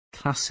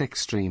classic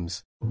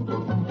streams.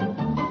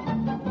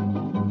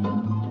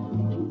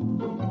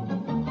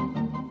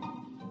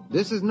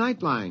 This is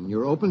Nightline,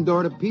 your open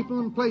door to people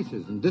and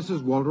places, and this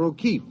is Walter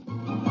O'Keefe.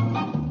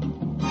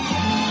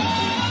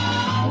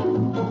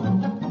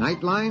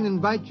 Nightline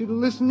invites you to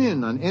listen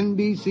in on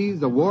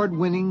NBC's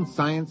award-winning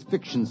science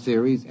fiction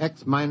series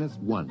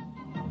X-1.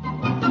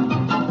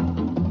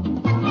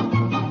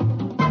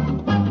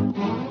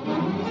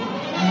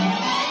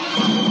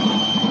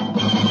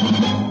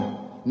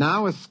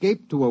 Now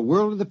escape to a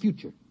world of the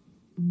future.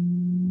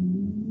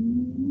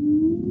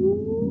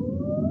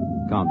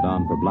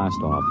 Countdown for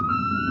blast off.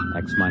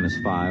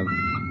 X-5,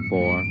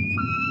 4,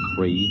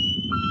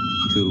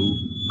 3, 2,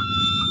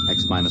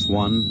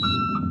 X-1,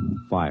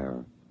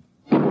 fire.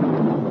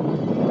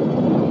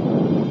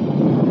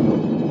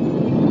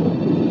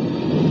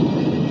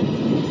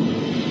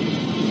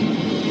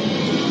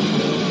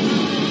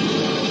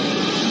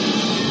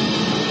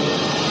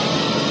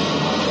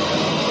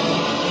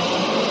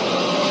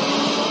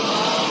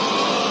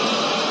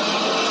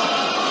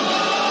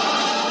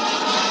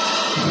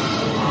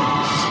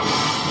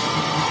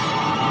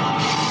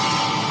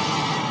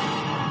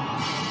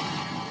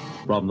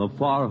 From the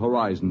far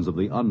horizons of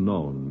the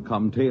unknown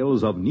come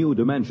tales of new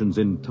dimensions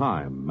in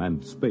time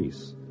and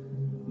space.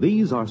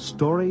 These are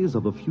stories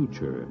of the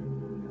future,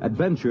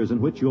 adventures in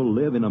which you'll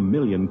live in a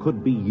million,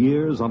 could be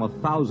years, on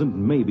 1,000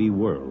 maybe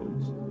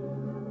worlds.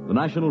 The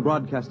National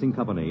Broadcasting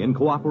Company, in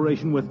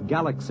cooperation with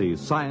Galaxy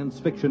Science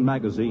Fiction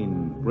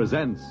Magazine,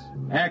 presents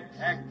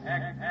X-1.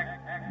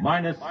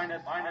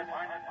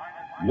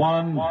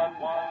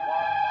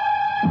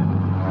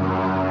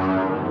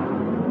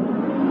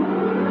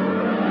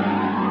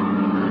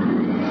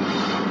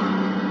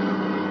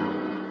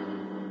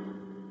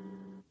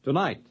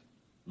 Tonight,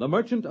 The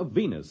Merchant of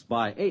Venus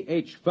by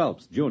A.H.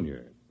 Phelps,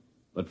 Jr.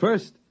 But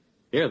first,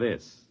 hear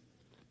this.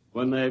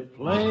 When they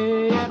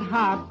play it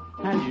hot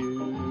and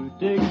you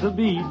dig the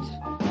beat,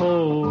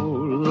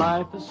 oh,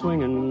 life is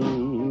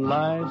swinging,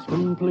 life's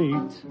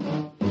complete.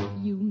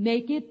 You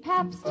make it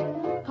Pabst,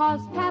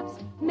 'cause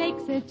Pabst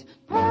makes it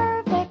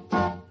perfect.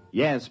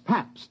 Yes,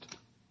 Pabst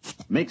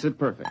makes it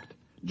perfect.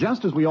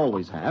 Just as we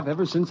always have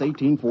ever since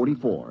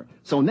 1844.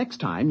 So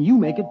next time, you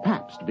make it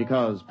Pabst,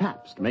 because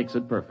Pabst makes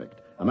it perfect.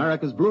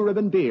 America's Blue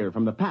Ribbon beer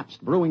from the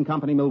Pabst Brewing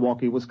Company,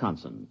 Milwaukee,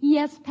 Wisconsin.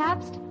 Yes,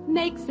 Pabst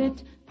makes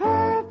it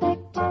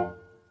perfect.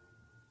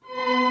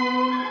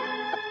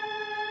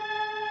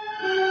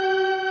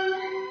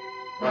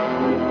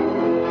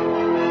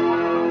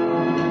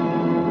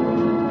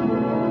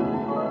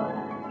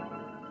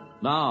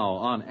 Now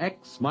on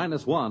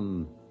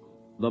X-1,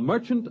 The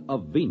Merchant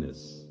of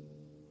Venus.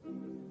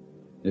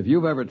 If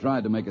you've ever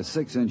tried to make a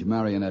 6-inch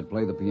marionette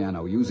play the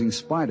piano using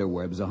spider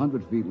webs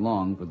 100 feet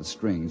long for the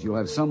strings, you'll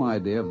have some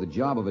idea of the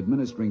job of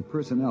administering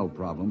personnel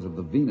problems of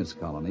the Venus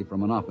colony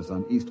from an office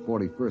on East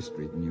 41st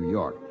Street in New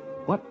York.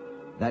 But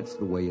that's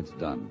the way it's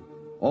done.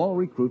 All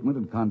recruitment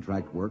and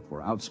contract work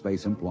for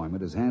outspace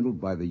employment is handled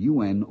by the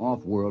UN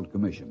Off-World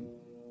Commission.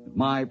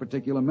 My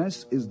particular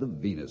mess is the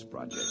Venus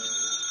Project.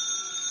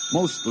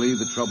 Mostly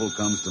the trouble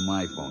comes to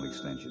my phone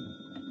extension.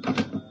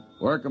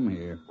 Work 'em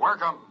here.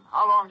 Work 'em.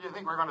 How long do you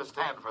think we're going to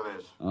stand for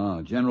this?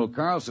 Oh, General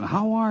Carlson,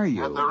 how are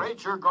you? At the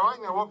rate you're going,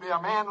 there won't be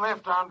a man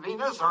left on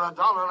Venus or a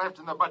dollar left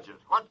in the budget.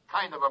 What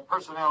kind of a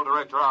personnel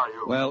director are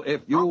you? Well,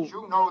 if you... Don't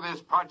you know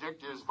this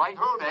project is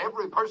vital to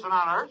every person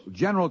on Earth?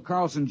 General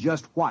Carlson,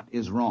 just what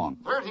is wrong?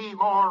 30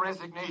 more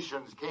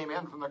resignations came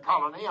in from the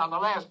colony on the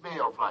last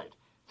mail flight.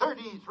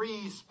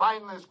 33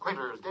 spineless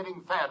quitters getting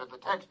fat at the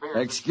taxpayers'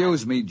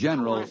 Excuse me,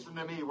 General. Listen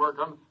to me,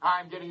 Workham.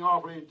 I'm getting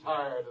awfully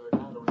tired of the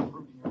kind of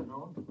recruiting you're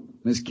doing.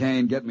 Miss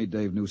Kane, get me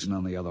Dave Newson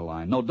on the other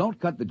line. No, don't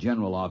cut the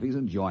General off. He's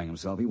enjoying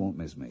himself. He won't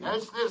miss me.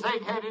 It's this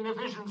egghead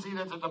inefficiency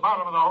that's at the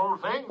bottom of the whole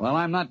thing. Well,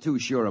 I'm not too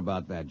sure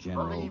about that,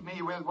 General. Believe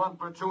me, with one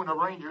platoon of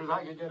Rangers,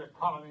 I could get a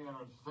colony and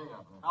a stay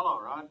up there.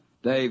 Hello, Rod.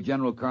 Dave,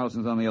 General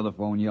Carlson's on the other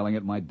phone yelling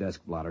at my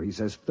desk blotter. He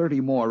says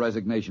 30 more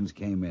resignations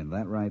came in.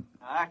 That right?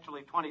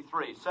 Actually,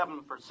 23,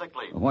 7 for sick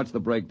leave. What's the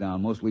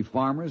breakdown? Mostly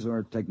farmers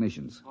or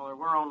technicians? Well, there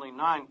were only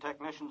 9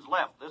 technicians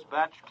left. This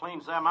batch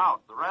cleans them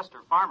out. The rest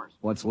are farmers.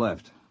 What's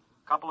left?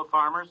 A couple of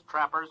farmers,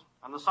 trappers,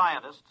 and the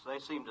scientists. They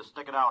seem to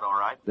stick it out all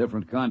right.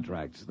 Different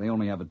contracts. They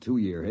only have a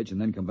 2-year hitch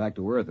and then come back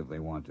to Earth if they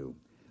want to.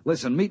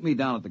 Listen, meet me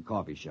down at the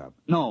coffee shop.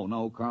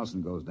 No,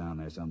 Carlson goes down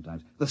there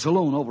sometimes. The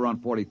saloon over on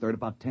 43rd,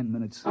 about 10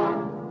 minutes.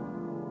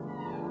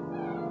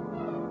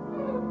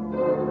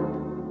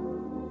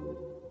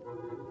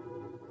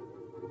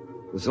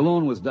 The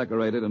saloon was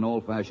decorated in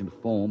old-fashioned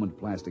foam and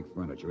plastic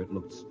furniture. It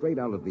looked straight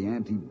out of the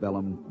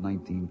antebellum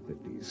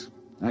 1950s.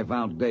 I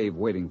found Dave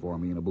waiting for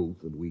me in a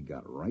booth, and we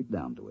got right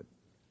down to it.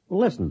 Well,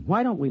 listen,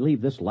 why don't we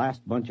leave this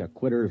last bunch of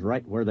quitters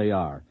right where they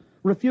are?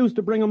 Refuse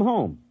to bring them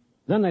home.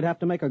 Then they'd have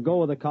to make a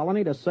go of the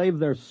colony to save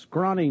their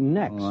scrawny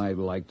necks. Oh, I'd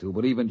like to,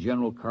 but even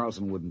General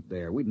Carlson wouldn't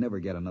dare. We'd never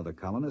get another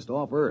colonist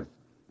off Earth.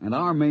 And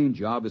our main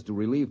job is to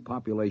relieve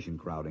population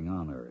crowding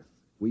on Earth.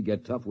 we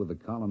get tough with the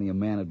colony, a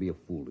man would be a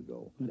fool to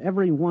go.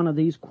 Every one of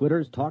these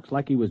quitters talks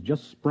like he was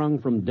just sprung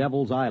from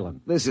Devil's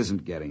Island. This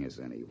isn't getting us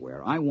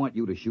anywhere. I want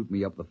you to shoot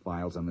me up the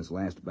files on this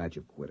last batch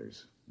of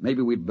quitters.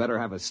 Maybe we'd better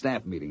have a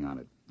staff meeting on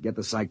it. Get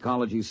the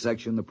psychology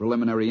section, the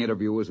preliminary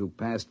interviewers who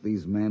passed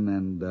these men,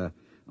 and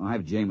I'll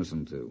have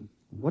Jameson, too.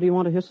 What do you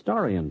want a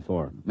historian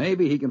for?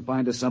 Maybe he can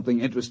find us something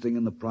interesting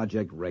in the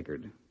project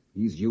record.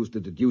 He's used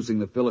to deducing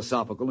the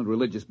philosophical and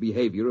religious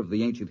behavior of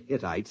the ancient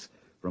Hittites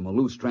from a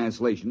loose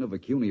translation of a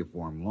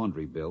cuneiform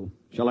laundry bill.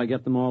 Shall I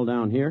get them all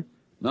down here?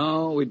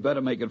 No, we'd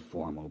better make it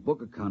formal.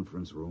 Book a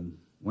conference room.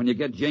 When you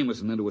get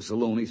Jameson into a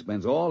saloon, he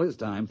spends all his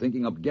time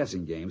thinking up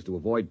guessing games to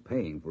avoid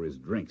paying for his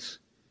drinks.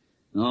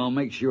 No,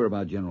 make sure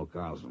about General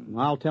Carlson.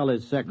 I'll tell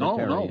his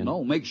secretary.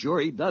 No. Make sure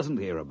he doesn't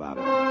hear about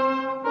it.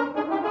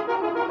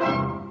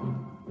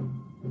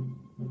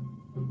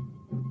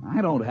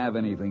 I don't have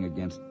anything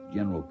against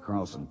General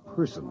Carlson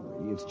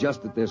personally. It's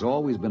just that there's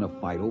always been a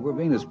fight over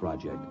Venus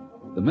Project.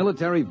 The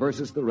military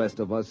versus the rest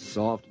of us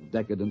soft,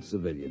 decadent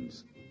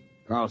civilians.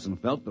 Carlson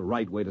felt the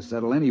right way to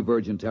settle any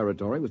virgin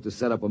territory was to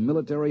set up a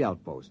military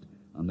outpost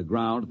on the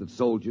ground that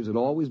soldiers had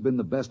always been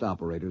the best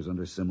operators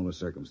under similar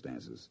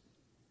circumstances.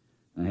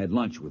 I had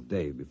lunch with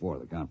Dave before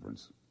the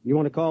conference. You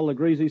want to call the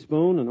Greasy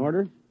Spoon and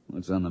order?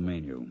 What's on the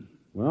menu?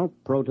 Well,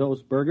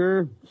 Protos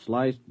burger,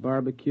 sliced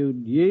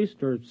barbecued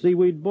yeast, or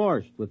seaweed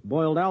borscht with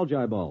boiled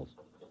algae balls.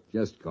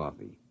 Just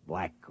coffee.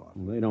 Black coffee.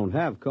 Well, they don't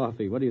have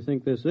coffee. What do you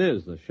think this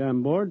is, the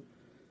Chambord?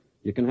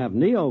 You can have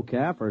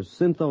Neocaf or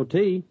Syntho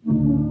tea.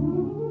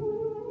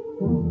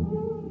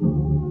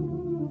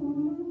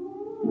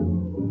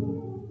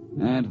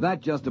 And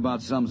that just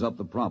about sums up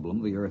the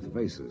problem the Earth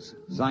faces.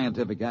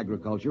 Scientific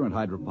agriculture and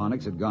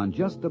hydroponics had gone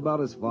just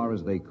about as far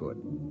as they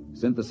could.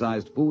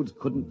 Synthesized foods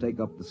couldn't take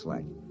up the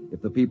slack.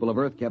 If the people of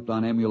Earth kept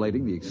on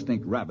emulating the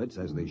extinct rabbits,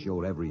 as they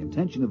showed every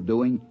intention of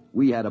doing,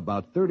 we had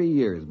about 30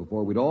 years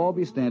before we'd all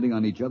be standing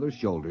on each other's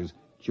shoulders,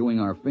 chewing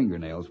our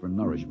fingernails for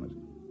nourishment.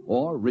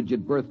 Or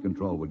rigid birth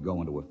control would go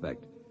into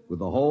effect, with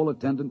the whole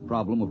attendant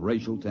problem of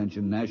racial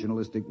tension,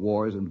 nationalistic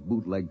wars, and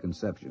bootleg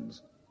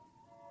conceptions.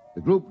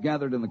 The group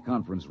gathered in the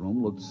conference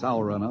room looked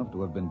sour enough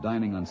to have been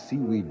dining on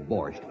seaweed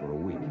borscht for a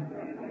week.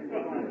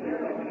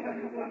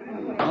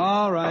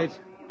 All right.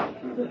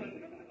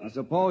 I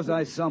suppose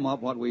I sum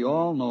up what we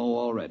all know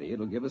already.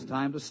 It'll give us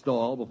time to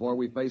stall before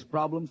we face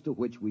problems to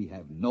which we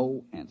have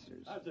no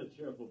answers. That's a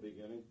cheerful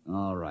beginning.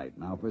 All right.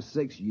 Now, for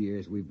 6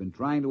 years, we've been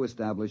trying to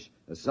establish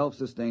a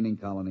self-sustaining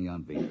colony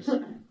on Venus.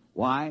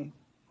 Why?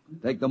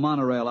 Take the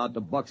monorail out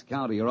to Bucks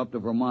County or up to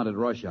Vermont at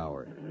rush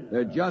hour.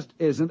 There just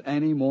isn't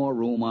any more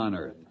room on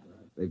Earth.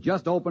 They've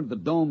just opened the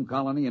Dome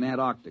Colony in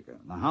Antarctica,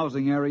 the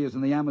housing areas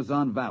in the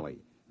Amazon Valley,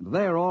 and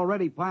they're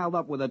already piled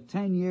up with a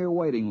 10-year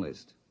waiting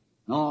list.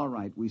 All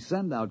right, we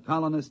send out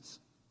colonists.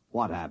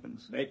 What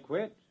happens? They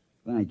quit.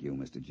 Thank you,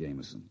 Mr.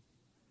 Jameson.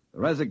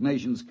 The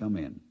resignations come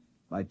in.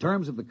 By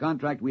terms of the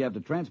contract, we have to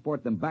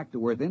transport them back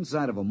to Earth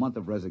inside of a month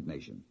of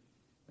resignation.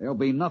 There'll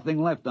be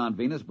nothing left on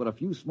Venus but a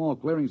few small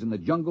clearings in the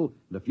jungle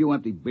and a few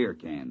empty beer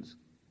cans.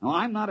 Now,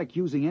 I'm not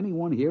accusing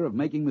anyone here of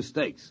making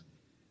mistakes,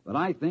 but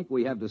I think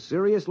we have to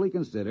seriously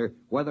consider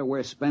whether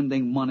we're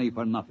spending money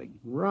for nothing.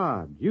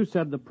 Rod, you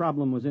said the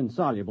problem was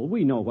insoluble.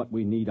 We know what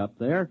we need up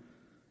there.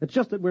 It's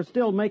just that we're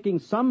still making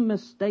some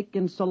mistake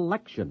in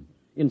selection,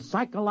 in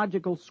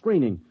psychological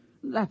screening.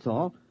 That's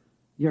all.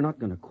 You're not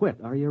going to quit,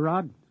 are you,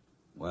 Rod?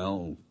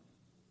 Well,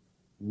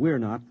 we're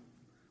not.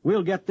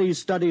 We'll get these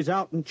studies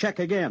out and check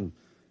again.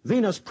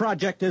 Venus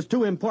Project is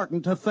too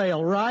important to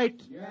fail, right?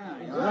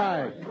 Yeah,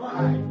 right.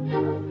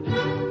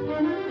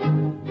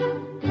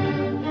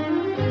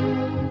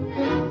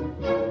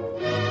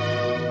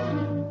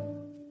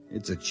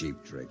 It's a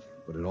cheap trick,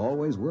 but it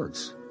always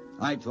works.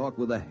 I talk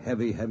with a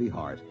heavy, heavy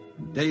heart.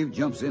 Dave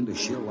jumps in to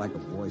shill like a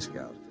Boy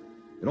Scout.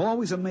 It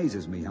always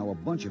amazes me how a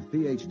bunch of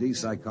PhD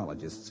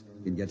psychologists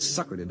can get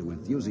suckered into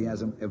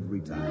enthusiasm every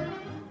time.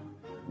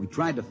 We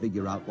tried to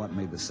figure out what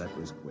made the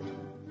settlers quit.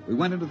 We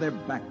went into their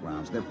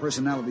backgrounds, their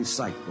personality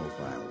psych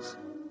profiles.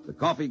 The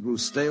coffee grew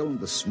stale and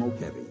the smoke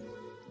heavy.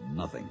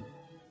 Nothing.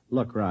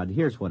 Look, Rod,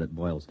 here's what it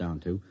boils down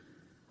to.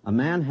 A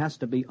man has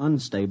to be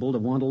unstable to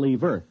want to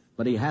leave Earth,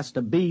 but he has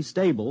to be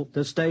stable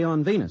to stay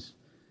on Venus.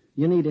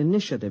 You need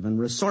initiative and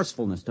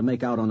resourcefulness to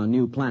make out on a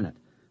new planet.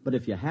 But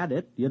if you had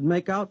it, you'd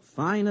make out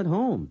fine at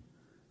home.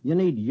 You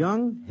need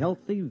young,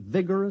 healthy,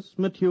 vigorous,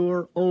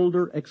 mature,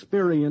 older,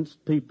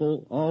 experienced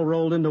people all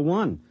rolled into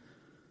one.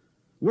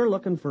 We're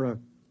looking for a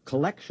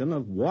collection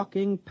of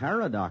walking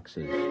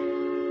paradoxes.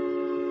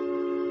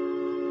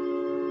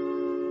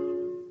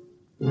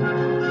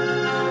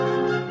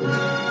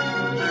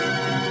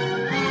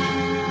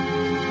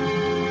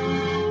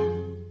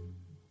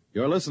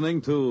 You're listening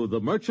to The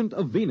Merchant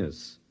of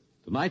Venus,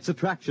 tonight's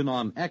attraction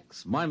on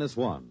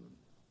X-1.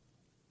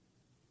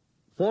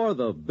 For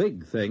the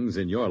big things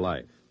in your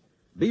life,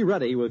 be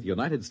ready with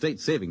United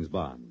States savings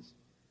bonds.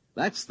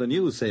 That's the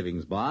new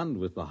savings bond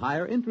with the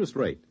higher interest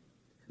rate.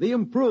 The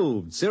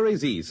improved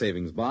Series E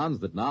savings bonds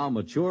that now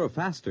mature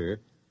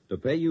faster to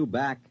pay you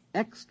back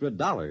extra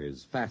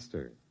dollars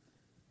faster.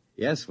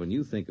 Yes, when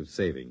you think of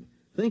saving,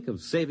 think think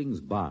of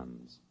savings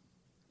bonds.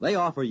 They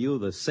offer you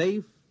the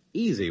safe,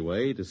 easy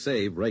way to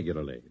save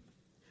regularly.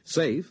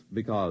 Safe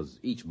because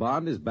each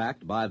bond is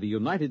backed by the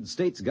United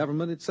States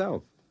government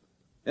itself.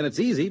 And it's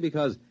easy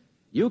because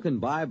you can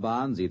buy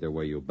bonds either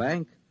where you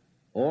bank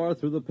or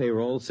through the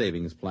payroll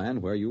savings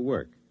plan where you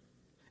work.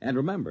 And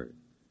remember,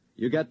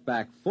 you get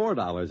back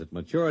 $4 at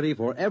maturity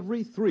for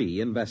every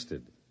 3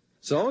 invested.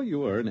 So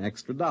you earn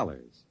extra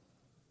dollars.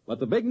 But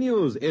the big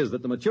news is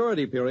that the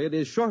maturity period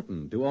is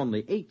shortened to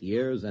only 8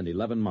 years and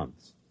 11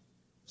 months.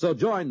 So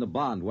join the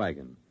bond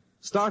wagon.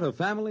 Start a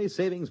family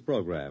savings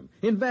program.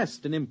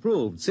 Invest in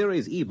improved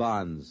Series E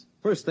bonds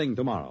first thing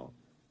tomorrow.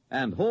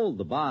 And hold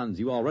the bonds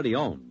you already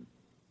own.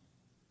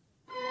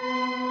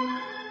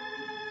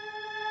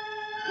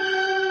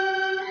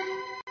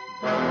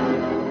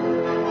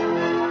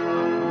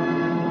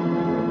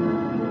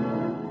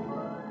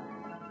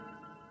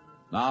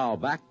 Now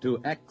back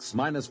to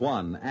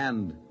X-1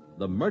 and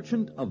The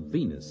Merchant of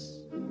Venus.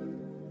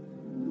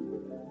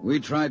 We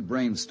tried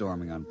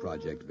brainstorming on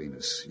Project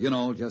Venus. You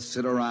know, just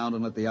sit around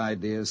and let the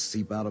ideas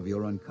seep out of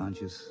your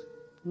unconscious.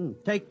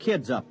 Take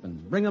kids up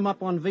and bring them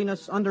up on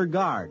Venus under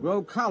guard.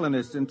 Grow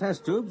colonists in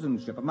test tubes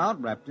and ship them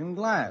out wrapped in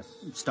glass.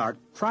 Start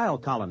trial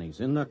colonies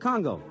in the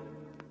Congo.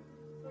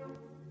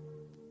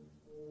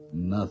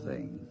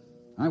 Nothing.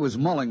 I was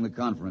mulling the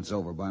conference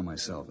over by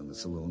myself in the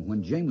saloon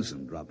when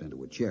Jameson dropped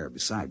into a chair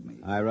beside me.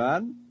 Hi,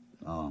 Rod.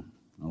 Oh,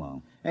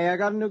 hello. Hey, I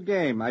got a new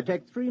game. I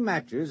take 3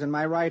 matches in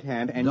my right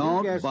hand and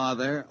Don't you guess...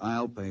 bother.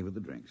 I'll pay with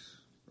the drinks.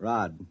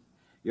 Rod,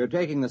 you're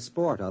taking the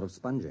sport out of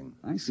sponging.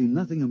 I see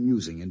nothing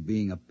amusing in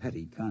being a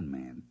petty con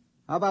man.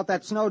 How about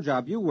that snow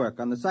job you work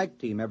on the psych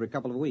team every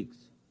couple of weeks?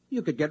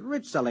 You could get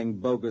rich selling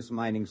bogus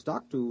mining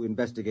stock to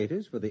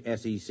investigators for the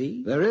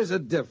SEC. There is a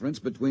difference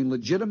between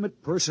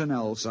legitimate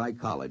personnel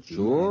psychology.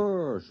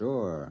 Sure.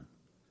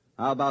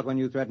 How about when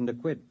you threatened to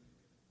quit?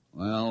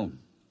 Well,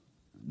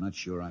 I'm not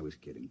sure I was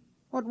kidding.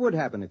 What would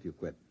happen if you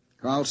quit?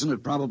 Carlson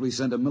would probably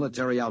send a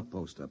military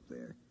outpost up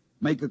there.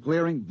 Make a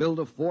clearing, build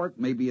a fort,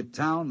 maybe a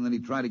town, and then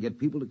he'd try to get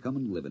people to come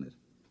and live in it.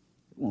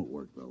 It won't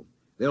work, though.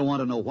 They'll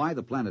want to know why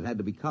the planet had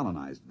to be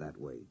colonized that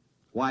way.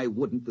 Why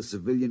wouldn't the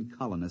civilian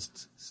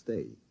colonists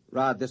stay?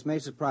 Rod, this may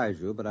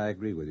surprise you, but I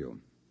agree with you.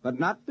 But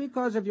not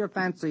because of your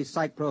fancy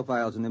psych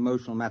profiles and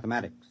emotional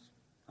mathematics.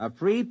 A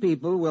free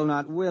people will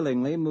not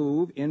willingly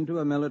move into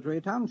a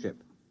military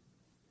township.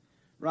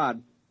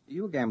 Rod,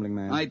 you a gambling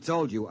man? I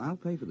told you, I'll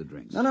pay for the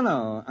drinks.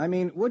 No. I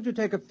mean, would you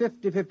take a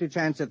 50-50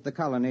 chance if the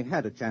colony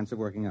had a chance of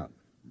working out?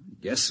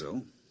 Guess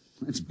so.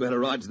 It's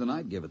better odds than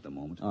I'd give at the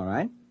moment. All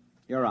right.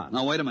 You're on.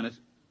 Now, wait a minute.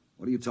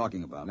 What are you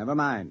talking about? Never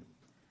mind.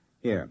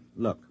 Here,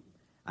 look.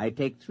 I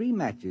take 3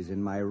 matches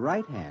in my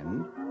right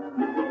hand...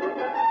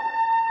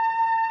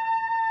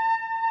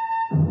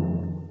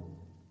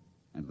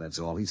 And that's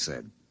all he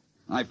said.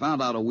 I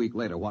found out a week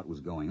later what was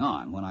going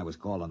on when I was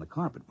called on the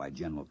carpet by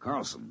General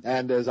Carlson.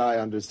 And as I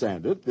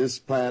understand it, this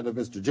plan of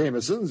Mr.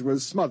 Jameson's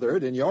was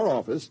smothered in your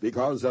office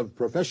because of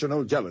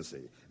professional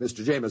jealousy,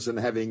 Mr. Jameson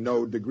having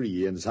no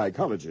degree in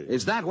psychology.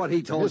 Is that what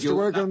he told you?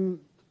 Mr. Workham,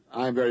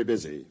 I'm very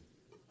busy.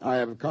 I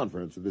have a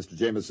conference with Mr.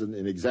 Jameson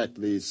in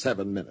exactly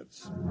 7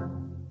 minutes.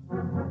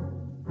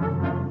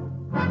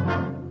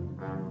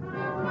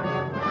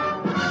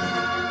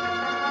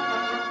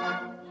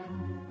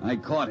 I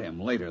caught him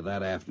later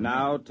that afternoon.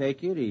 Now,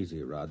 take it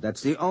easy, Rod.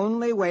 That's the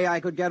only way I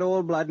could get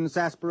Old Blood and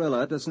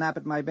Sarsaparilla to snap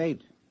at my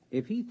bait.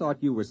 If he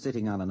thought you were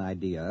sitting on an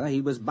idea,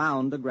 he was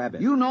bound to grab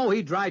it. You know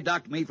he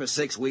dry-docked me for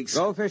 6 weeks.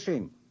 Go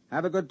fishing.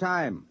 Have a good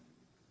time.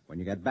 When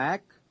you get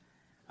back,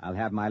 I'll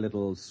have my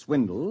little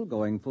swindle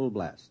going full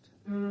blast.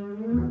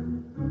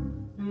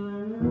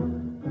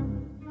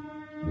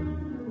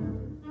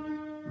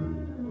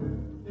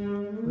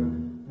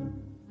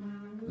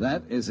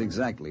 That is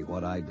exactly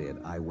what I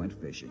did. I went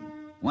fishing.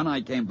 When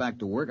I came back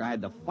to work, I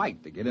had to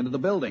fight to get into the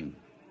building.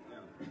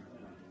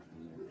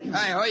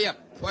 Hey, who you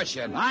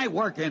pushing? I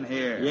work in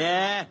here.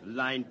 Yeah,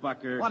 line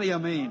fucker. What do you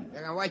mean?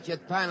 You're gonna wait your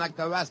turn like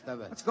the rest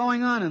of us. What's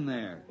going on in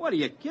there? What, are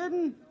you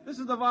kidding? This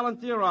is the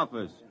volunteer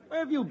office. Where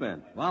have you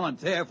been?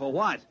 Volunteer for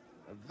what?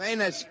 The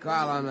Venus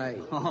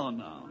colony. Oh,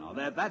 no.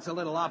 That's a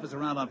little office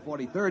around on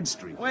 43rd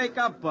Street. Wake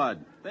up,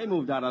 Bud. They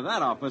moved out of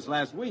that office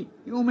last week.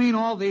 You mean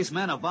all these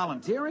men are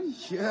volunteering?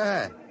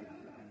 Sure.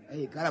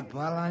 Hey, you got a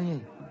bottle on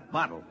you?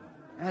 Bottle?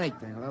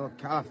 Anything. A little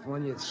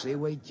California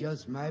seaweed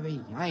juice,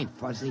 maybe? I ain't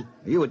fussy.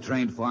 Are you a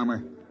trained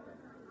farmer?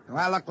 Do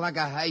I look like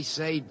a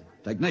hayseed?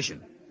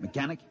 Technician?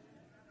 Mechanic?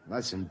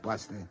 Listen,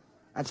 Buster.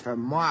 That's for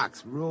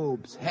Marks,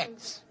 Rubes,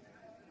 Hicks.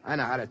 I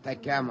know how to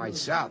take care of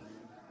myself.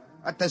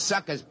 Let the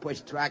suckers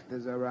push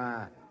tractors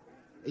around.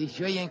 You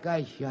sure you ain't got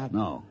a shot?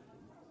 No.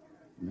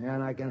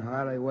 Man, I can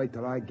hardly wait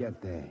till I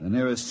get there. The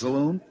nearest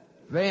saloon?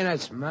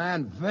 Venus,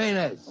 man,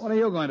 Venus. What are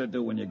you going to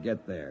do when you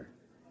get there?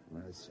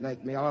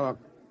 Snake me a little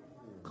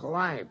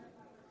climb.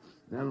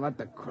 Then let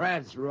the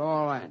credits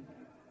roll in.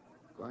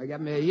 Gonna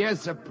get me a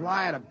year's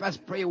supply of the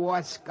best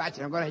pre-war scotch,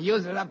 and I'm gonna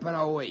use it up in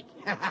a week.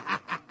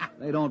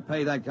 They don't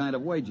pay that kind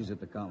of wages at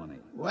the colony.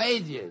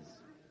 Wages?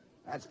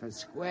 That's for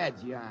square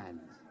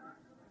johns.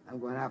 I'm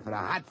going out for the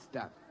hot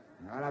stuff.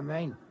 Know what I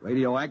mean?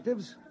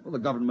 Radioactives? Well, the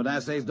government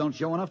assays don't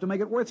show enough to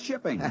make it worth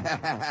shipping.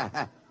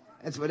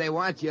 That's what they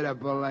want you to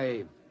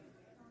believe.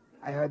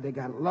 I heard they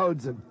got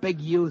loads of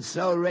big U's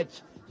so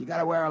rich, you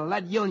gotta wear a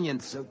lead union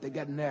suit to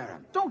get near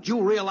them. Don't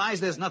you realize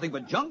there's nothing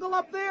but jungle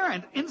up there?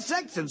 And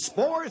insects and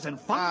spores and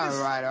fungus?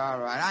 All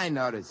right. I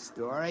know the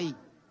story.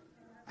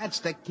 That's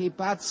to keep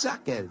out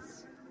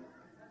suckers.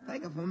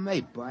 Take it from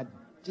me, bud.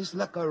 Just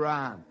look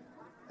around.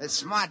 The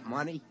smart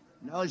money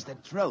knows the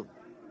truth.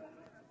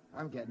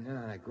 I'm getting in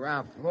on the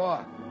ground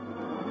floor.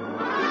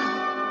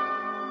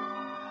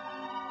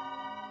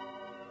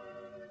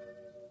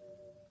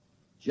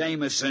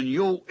 Jameson,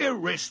 you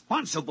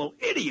irresponsible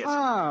idiot!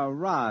 Ah,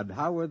 Rod,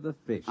 how are the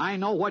fish? I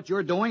know what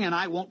you're doing, and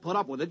I won't put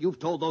up with it. You've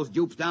told those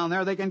dupes down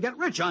there they can get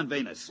rich on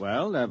Venus.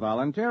 Well, they're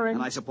volunteering.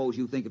 And I suppose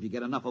you think if you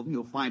get enough of them,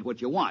 you'll find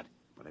what you want.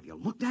 But have you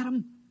looked at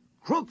them?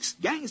 Crooks,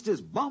 gangsters,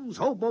 bums,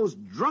 hobos,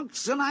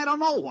 drunks, and I don't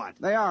know what.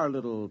 They are a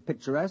little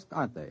picturesque,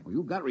 aren't they? Well,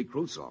 you've got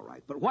recruits, all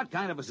right. But what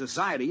kind of a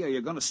society are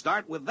you going to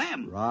start with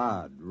them?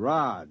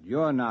 Rod,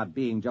 you're not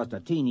being just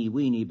a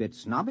teeny-weeny bit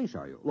snobbish,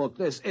 are you? Look,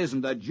 this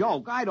isn't a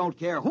joke. I don't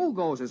care who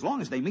goes as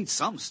long as they meet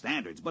some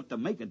standards. But to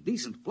make a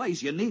decent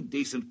place, you need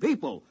decent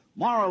people,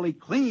 morally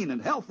clean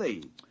and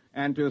healthy.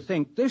 And to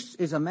think this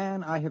is a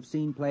man I have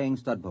seen playing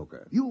stud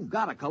poker. You've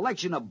got a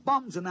collection of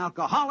bums and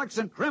alcoholics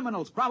and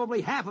criminals.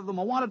 Probably half of them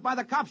are wanted by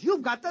the cops.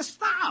 You've got to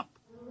stop.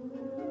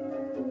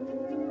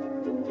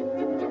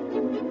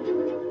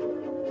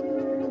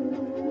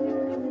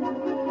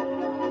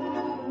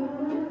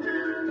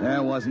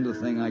 There wasn't a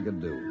thing I could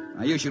do.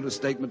 I issued a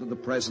statement to the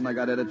press, and I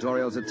got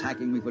editorials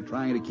attacking me for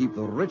trying to keep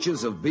the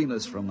riches of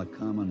Venus from the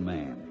common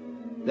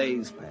man.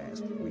 Days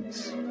passed,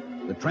 weeks.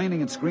 The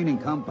training and screening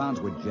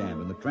compounds were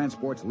jammed, and the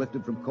transports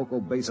lifted from Cocoa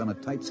Base on a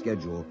tight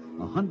schedule,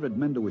 100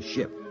 men to a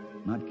ship,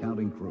 not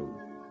counting crew.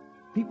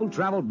 People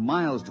traveled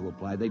miles to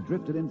apply. They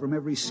drifted in from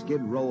every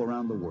skid row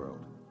around the world.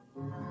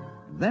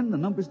 Then the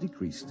numbers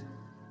decreased.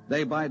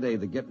 Day by day,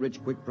 the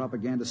get-rich-quick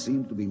propaganda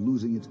seemed to be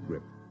losing its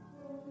grip.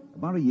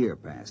 About a year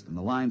passed, and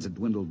the lines had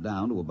dwindled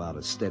down to about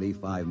a steady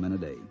 5 men a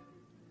day.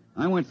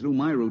 I went through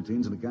my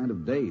routines in a kind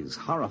of daze,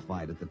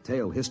 horrified at the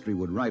tale history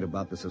would write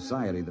about the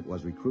society that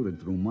was recruited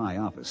through my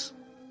office.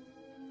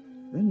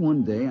 Then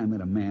one day I met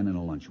a man in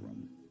a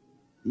lunchroom.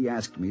 He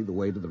asked me the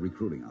way to the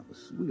recruiting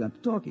office. We got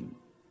to talking.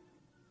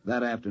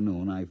 That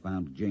afternoon I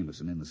found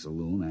Jameson in the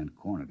saloon and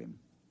cornered him.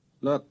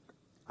 Look,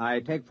 I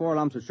take 4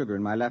 lumps of sugar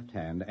in my left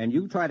hand, and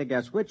you try to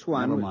guess which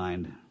one... Never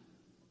mind.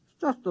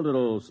 It's just a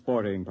little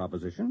sporting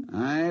proposition.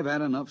 I've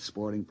had enough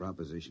sporting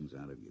propositions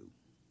out of you.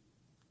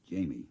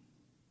 Jamie,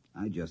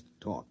 I just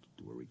talked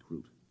to a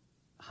recruit.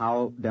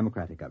 How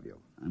democratic of you.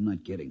 I'm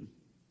not kidding.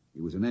 He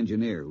was an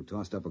engineer who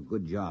tossed up a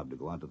good job to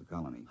go out to the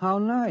colony. How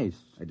nice.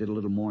 I did a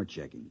little more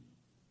checking.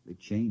 They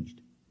changed.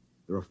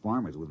 There are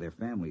farmers with their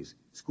families,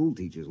 school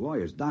teachers,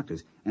 lawyers,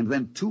 doctors, and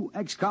then 2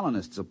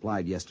 ex-colonists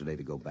applied yesterday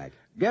to go back.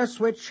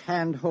 Guess which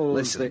hand holds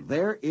Listen,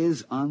 there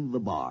is on the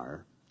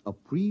bar a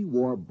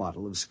pre-war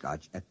bottle of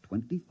scotch at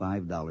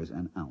 $25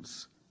 an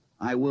ounce.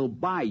 I will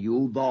buy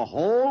you the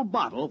whole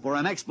bottle for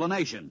an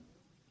explanation.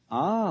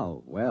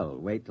 Oh, well,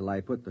 wait till I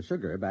put the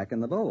sugar back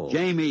in the bowl.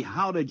 Jamie,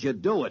 how did you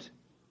do it?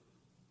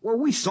 Were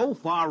we so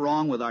far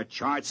wrong with our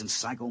charts and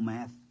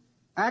psychomath?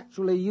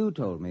 Actually, you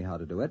told me how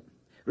to do it.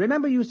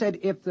 Remember you said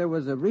if there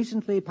was a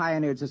recently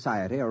pioneered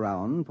society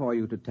around for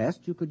you to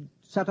test, you could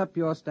set up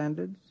your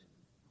standards?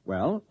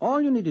 Well,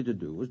 all you needed to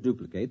do was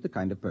duplicate the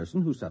kind of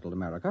person who settled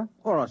America,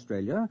 or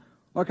Australia,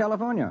 or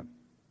California.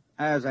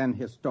 As an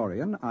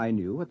historian, I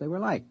knew what they were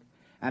like,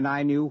 and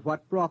I knew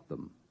what brought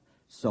them.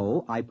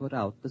 So I put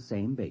out the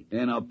same bait.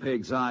 In a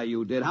pig's eye,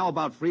 you did. How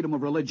about freedom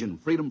of religion,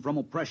 freedom from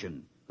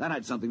oppression? That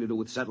had something to do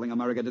with settling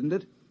America, didn't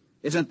it?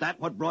 Isn't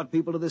that what brought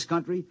people to this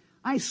country?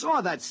 I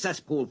saw that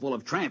cesspool full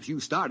of tramps you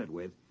started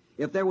with.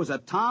 If there was a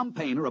Tom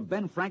Paine or a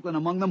Ben Franklin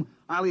among them,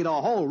 I'll eat a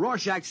whole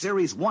Rorschach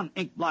series 1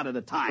 ink blot at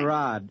a time.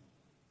 Rod,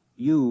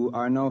 you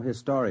are no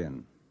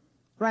historian.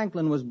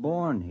 Franklin was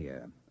born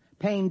here.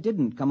 Paine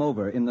didn't come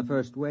over in the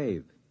first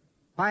wave.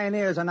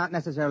 Pioneers are not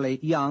necessarily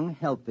young,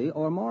 healthy,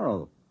 or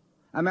moral.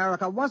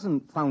 America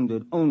wasn't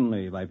founded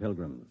only by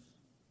pilgrims.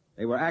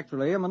 They were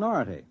actually a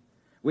minority.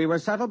 We were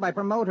settled by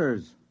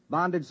promoters,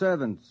 bonded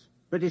servants,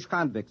 British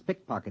convicts,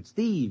 pickpockets,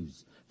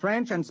 thieves,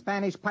 French and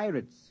Spanish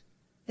pirates.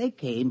 They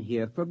came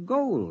here for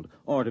gold,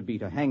 or to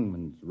beat a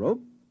hangman's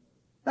rope.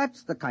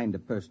 That's the kind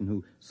of person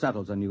who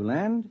settles a new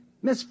land.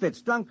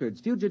 Misfits,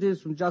 drunkards,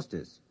 fugitives from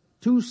justice.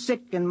 Too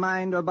sick in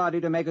mind or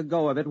body to make a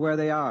go of it where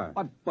they are.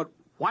 But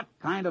what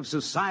kind of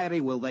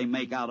society will they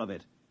make out of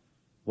it?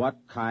 What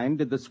kind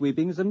did the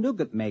sweepings of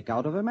Newgate make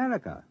out of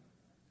America?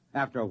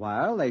 After a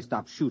while, they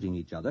stop shooting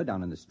each other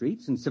down in the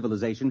streets, and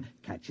civilization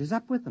catches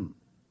up with them.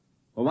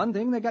 For one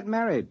thing, they get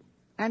married.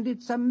 And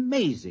it's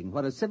amazing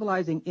what a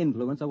civilizing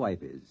influence a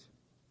wife is.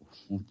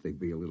 Won't they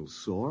be a little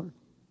sore?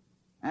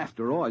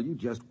 After all, you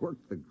just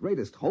worked the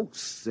greatest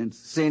hoax since...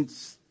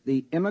 Since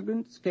the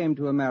immigrants came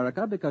to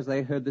America because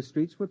they heard the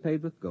streets were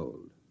paved with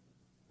gold.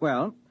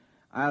 Well,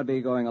 I'll be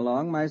going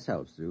along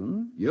myself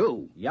soon.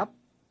 You? Yep.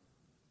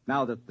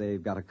 Now that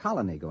they've got a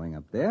colony going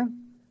up there,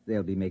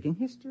 they'll be making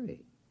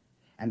history.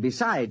 And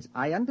besides,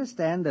 I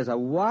understand there's a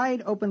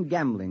wide-open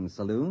gambling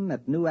saloon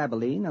at New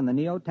Abilene on the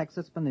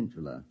Neo-Texas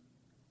Peninsula.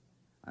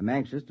 I'm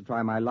anxious to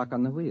try my luck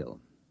on the wheel.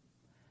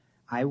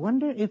 I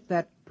wonder if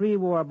that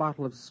pre-war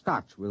bottle of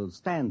scotch will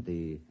stand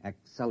the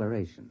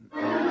acceleration.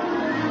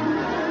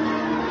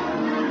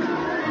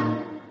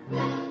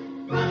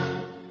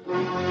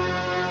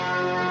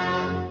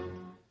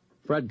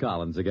 Fred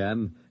Collins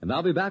again, and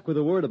I'll be back with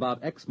a word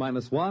about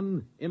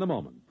X-1 in a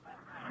moment.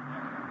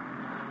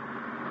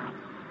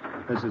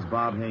 This is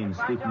Bob Haynes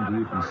speaking to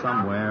you from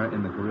somewhere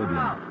in the Caribbean.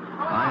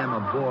 I am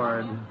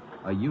aboard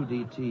a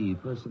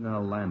UDT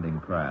personnel landing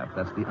craft.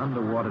 That's the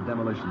Underwater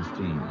Demolitions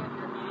Team.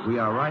 We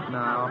are right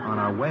now on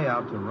our way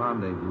out to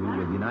rendezvous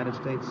with United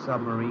States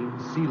submarine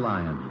Sea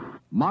Lion.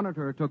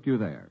 Monitor took you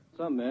there.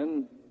 Some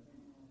men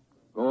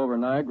go over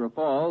Niagara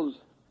Falls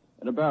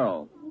in a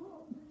barrel.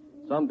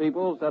 Some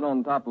people sit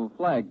on top of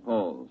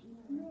flagpoles.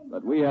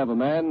 But we have a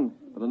man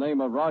by the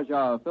name of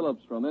Rajah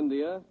Phillips from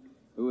India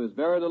who is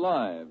buried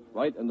alive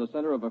right in the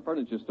center of a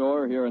furniture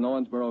store here in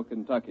Owensboro,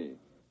 Kentucky.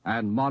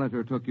 And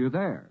Monitor took you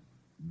there.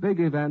 Big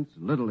events,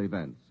 little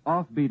events,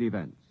 offbeat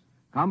events,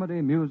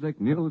 comedy, music,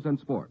 news, and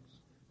sports.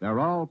 They're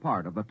all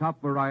part of the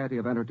top variety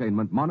of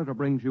entertainment Monitor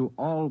brings you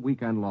all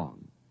weekend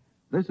long.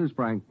 This is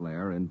Frank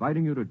Blair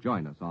inviting you to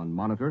join us on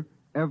Monitor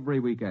every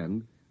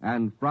weekend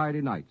and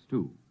Friday nights,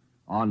 too,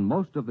 on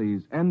most of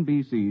these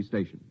NBC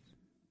stations.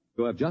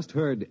 You have just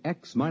heard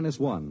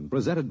X-1,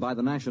 presented by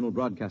the National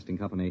Broadcasting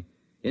Company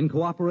in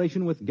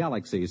cooperation with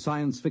Galaxy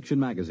Science Fiction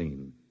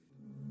Magazine.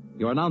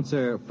 Your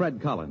announcer,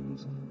 Fred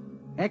Collins.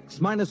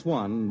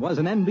 X-1 was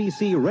an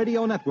NBC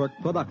Radio Network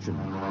production.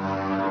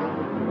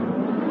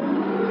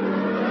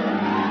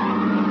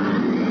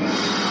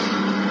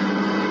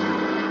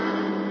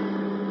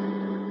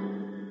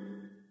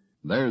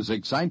 There's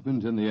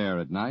excitement in the air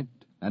at night,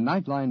 and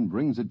Nightline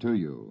brings it to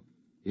you.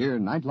 Hear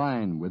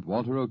Nightline with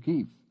Walter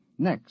O'Keefe,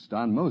 next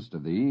on most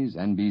of these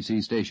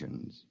NBC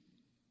stations.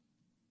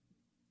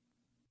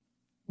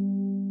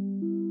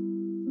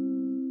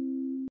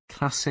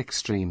 Classic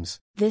Streams.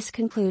 This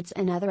concludes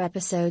another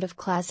episode of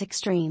Classic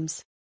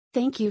Streams.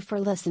 Thank you for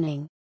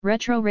listening.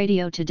 Retro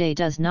Radio Today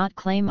does not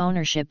claim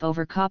ownership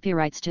over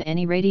copyrights to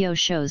any radio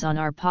shows on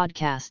our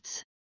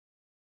podcasts.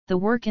 The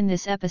work in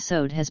this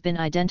episode has been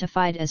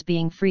identified as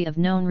being free of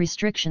known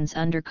restrictions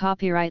under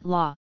copyright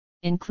law,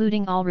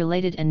 including all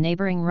related and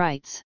neighboring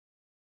rights.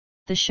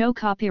 The show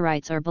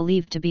copyrights are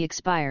believed to be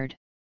expired.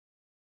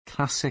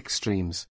 Classic Streams.